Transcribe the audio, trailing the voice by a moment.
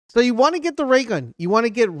So you want to get the ray gun. You want to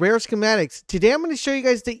get rare schematics. Today I'm going to show you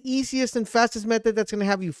guys the easiest and fastest method that's going to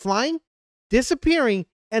have you flying, disappearing,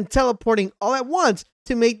 and teleporting all at once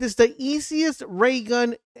to make this the easiest ray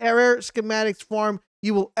gun rare schematics farm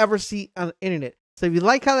you will ever see on the internet. So if you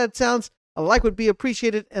like how that sounds, a like would be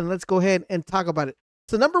appreciated, and let's go ahead and talk about it.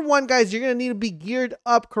 So number one, guys, you're going to need to be geared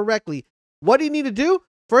up correctly. What do you need to do?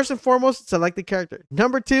 First and foremost, select the character.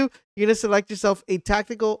 Number two, you're going to select yourself a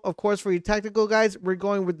tactical. Of course, for your tactical guys, we're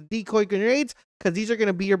going with the decoy grenades because these are going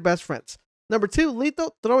to be your best friends. Number two,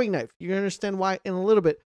 lethal throwing knife. You're going to understand why in a little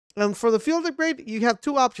bit. And for the field upgrade, you have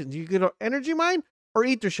two options. You can go energy mine or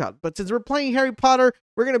ether shot. But since we're playing Harry Potter,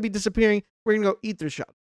 we're going to be disappearing. We're going to go ether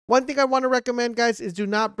shot. One thing I want to recommend, guys, is do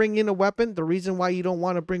not bring in a weapon. The reason why you don't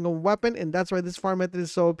want to bring a weapon, and that's why this farm method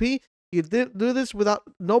is so OP, you do this without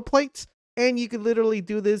no plates, and you can literally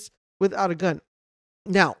do this without a gun.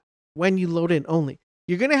 Now, when you load in only,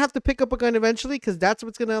 you're going to have to pick up a gun eventually because that's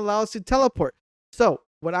what's going to allow us to teleport. So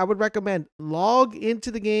what I would recommend, log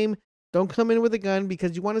into the game. Don't come in with a gun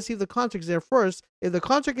because you want to see if the contract's there first. If the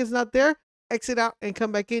contract is not there, exit out and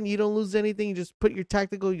come back in. You don't lose anything. You just put your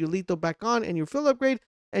tactical, your lethal back on and your field upgrade,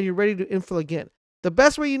 and you're ready to infill again. The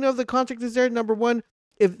best way you know if the contract is there, number one,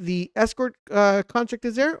 if the escort contract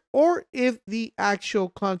is there, or if the actual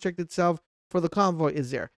contract itself for the convoy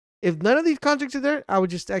is there. If none of these contracts are there, I would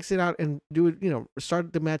just exit out and do it,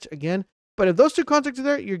 start the match again. But if those two contracts are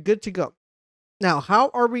there, you're good to go. Now,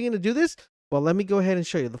 how are we going to do this? Well, let me go ahead and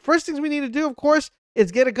show you. The first things we need to do, of course,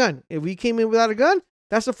 is get a gun. If we came in without a gun,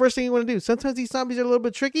 that's the first thing you want to do. Sometimes these zombies are a little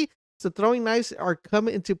bit tricky, so throwing knives are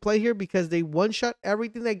coming into play here because they one-shot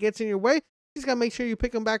everything that gets in your way. You just got to make sure you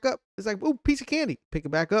pick them back up. It's like, ooh, piece of candy, pick it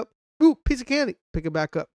back up. Ooh, piece of candy, pick it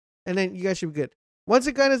back up. And then you guys should be good. Once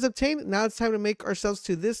a gun is obtained, now it's time to make ourselves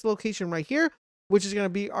to this location right here, which is going to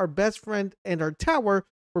be our best friend and our tower,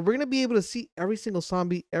 where we're going to be able to see every single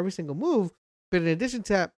zombie, every single move. But in addition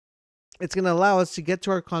to that, it's going to allow us to get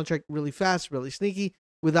to our contract really fast, really sneaky,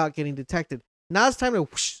 without getting detected. Now it's time to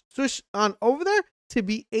swoosh on over there to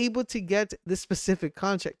be able to get this specific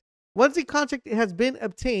contract. Once the contract has been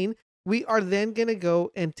obtained, we are then going to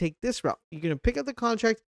go and take this route. You're going to pick up the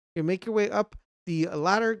contract, you make your way up the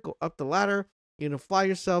ladder, go up the ladder, you're going to fly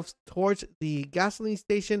yourselves towards the gasoline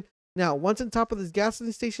station. Now, once on top of this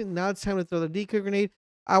gasoline station, now it's time to throw the decoy grenade.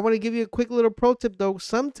 I want to give you a quick little pro tip, though.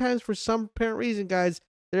 Sometimes, for some apparent reason, guys,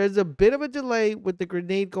 there's a bit of a delay with the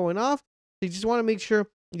grenade going off. So you just want to make sure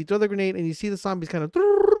you throw the grenade and you see the zombies kind of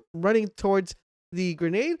running towards the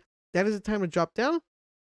grenade. That is the time to drop down.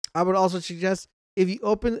 I would also suggest if you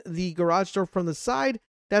open the garage door from the side,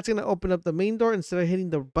 that's going to open up the main door instead of hitting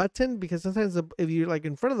the button, because sometimes if you're like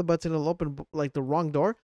in front of the button, it'll open like the wrong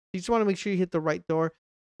door. You just want to make sure you hit the right door.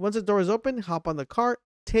 Once the door is open, hop on the cart.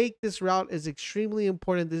 Take this route. Is extremely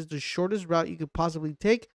important. This is the shortest route you could possibly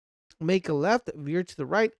take. Make a left, veer to the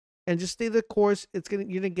right, and just stay the course. You're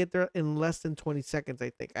gonna get there in less than 20 seconds,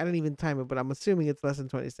 I think. I didn't even time it, but I'm assuming it's less than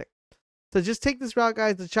 20 seconds. So just take this route,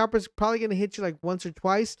 guys. The chopper's probably gonna hit you like once or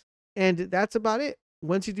twice, and that's about it.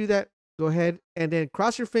 Once you do that, go ahead and then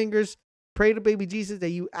cross your fingers, pray to baby Jesus that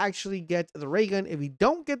you actually get the ray gun. If you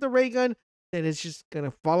don't get the ray gun, then it's just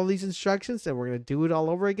gonna follow these instructions, and we're gonna do it all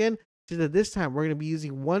over again. Just that this time we're gonna be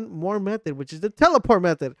using one more method, which is the teleport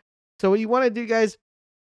method. So what you want to do, guys,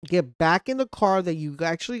 get back in the car that you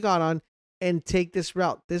actually got on and take this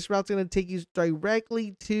route. This route's going to take you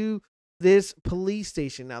directly to this police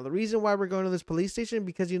station. Now, the reason why we're going to this police station,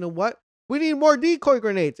 because you know what? We need more decoy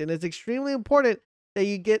grenades, and it's extremely important that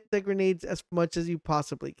you get the grenades as much as you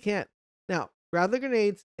possibly can. Now, grab the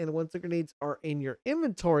grenades, and once the grenades are in your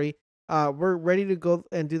inventory, we're ready to go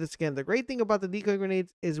and do this again. The great thing about the decoy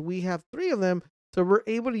grenades is we have 3 of them, so we're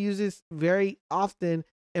able to use this very often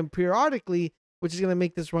and periodically, which is going to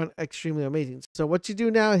make this run extremely amazing. So what you do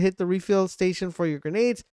now, hit the refill station for your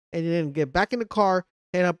grenades, and then get back in the car,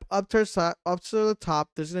 head up to the top.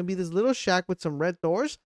 There's going to be this little shack with some red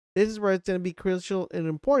doors. This is where it's going to be crucial and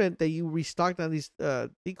important that you restock on these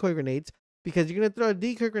decoy grenades, because you're going to throw a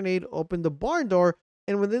decoy grenade, open the barn door,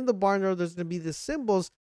 and within the barn door, there's going to be the symbols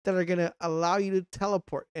that are going to allow you to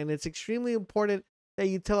teleport. And it's extremely important that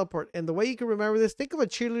you teleport. And the way you can remember this, think of a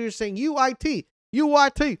cheerleader saying UIT,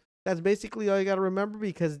 UIT. That's basically all you got to remember,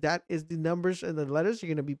 because that is the numbers and the letters you're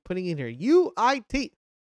going to be putting in here. UIT.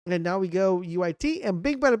 And now we go UIT, and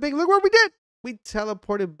bing, bada, bing. Look what we did. We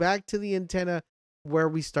teleported back to the antenna where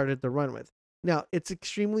we started the run with. Now, it's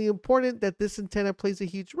extremely important that this antenna plays a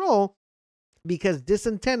huge role, because this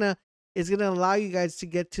antenna is going to allow you guys to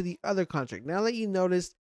get to the other contract. Now that you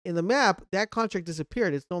noticed in the map, that contract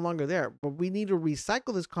disappeared. It's no longer there. But we need to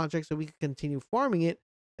recycle this contract so we can continue farming it.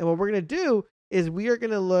 And what we're going to do is we are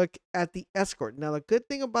going to look at the escort. Now, the good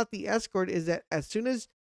thing about the escort is that as soon as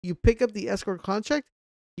you pick up the escort contract,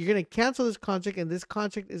 you're going to cancel this contract, and this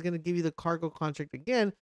contract is going to give you the cargo contract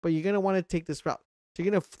again, but you're going to want to take this route. So you're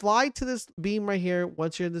going to fly to this beam right here.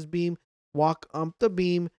 Once you're in this beam, walk up the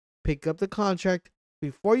beam, pick up the contract.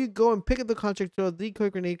 Before you go and pick up the contract, throw a decoy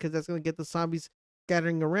grenade because that's going to get the zombies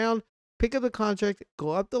scattering around. Pick up the contract,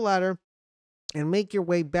 go up the ladder, and make your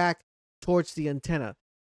way back towards the antenna.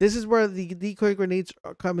 This is where the decoy grenades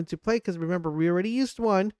come into play because remember, we already used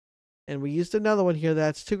one, and we used another one here.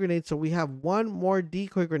 That's 2 grenades, so we have 1 more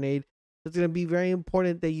decoy grenade. It's going to be very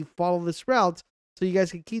important that you follow this route so you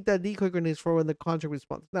guys can keep that decoy grenades for when the contract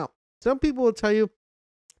responds. Now, some people will tell you,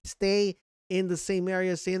 stay in the same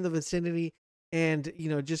area, stay in the vicinity, and, you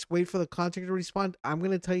know, just wait for the contract to respond. I'm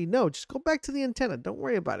going to tell you, no, just go back to the antenna. Don't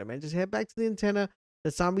worry about it, man. Just head back to the antenna. The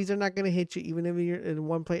zombies are not going to hit you, even if you're in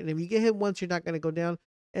one plate. And if you get hit once, you're not going to go down.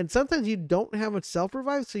 And sometimes you don't have a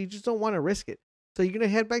self-revive, so you just don't want to risk it. So you're going to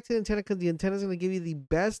head back to the antenna because the antenna is going to give you the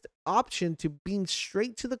best option to beam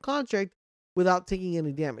straight to the contract without taking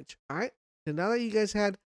any damage. All right? So now that you guys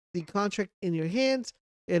had the contract in your hands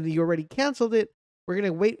and you already canceled it, we're going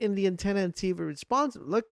to wait in the antenna and see if it responds.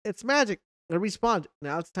 Look, it's magic. It responds.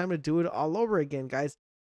 Now it's time to do it all over again, guys.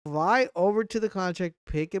 Fly over to the contract,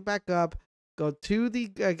 pick it back up, go to the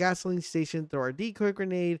gasoline station, throw our decoy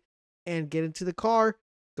grenade, and get into the car.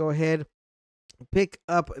 Go ahead, pick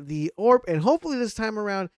up the orb, and hopefully this time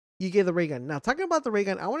around you get the ray gun. Now, talking about the ray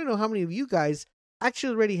gun, I want to know how many of you guys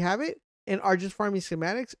actually already have it and are just farming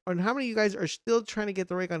schematics, and how many of you guys are still trying to get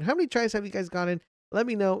the ray gun. How many tries have you guys gotten? Let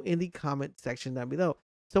me know in the comment section down below.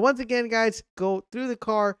 So once again, guys, go through the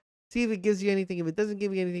car, see if it gives you anything. If it doesn't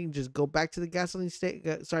give you anything, just go back to the gasoline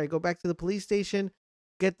station. Go back to the police station,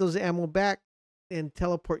 get those ammo back, and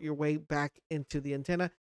teleport your way back into the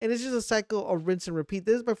antenna. And it's just a cycle of rinse and repeat.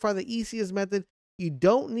 This is by far the easiest method. You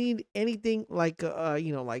don't need anything like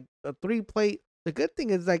like a 3-plate. The good thing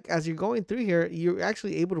is, like, as you're going through here, you're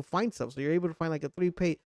actually able to find stuff. So you're able to find like a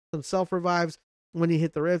 3-plate, some self revives when you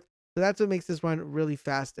hit the rift. So that's what makes this one really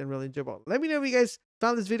fast and really enjoyable. Let me know if you guys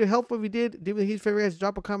found this video helpful. If you did, do me a huge favor, guys.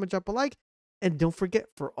 Drop a comment, drop a like. And don't forget,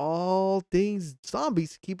 for all things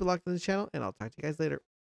zombies, keep it locked on the channel. And I'll talk to you guys later.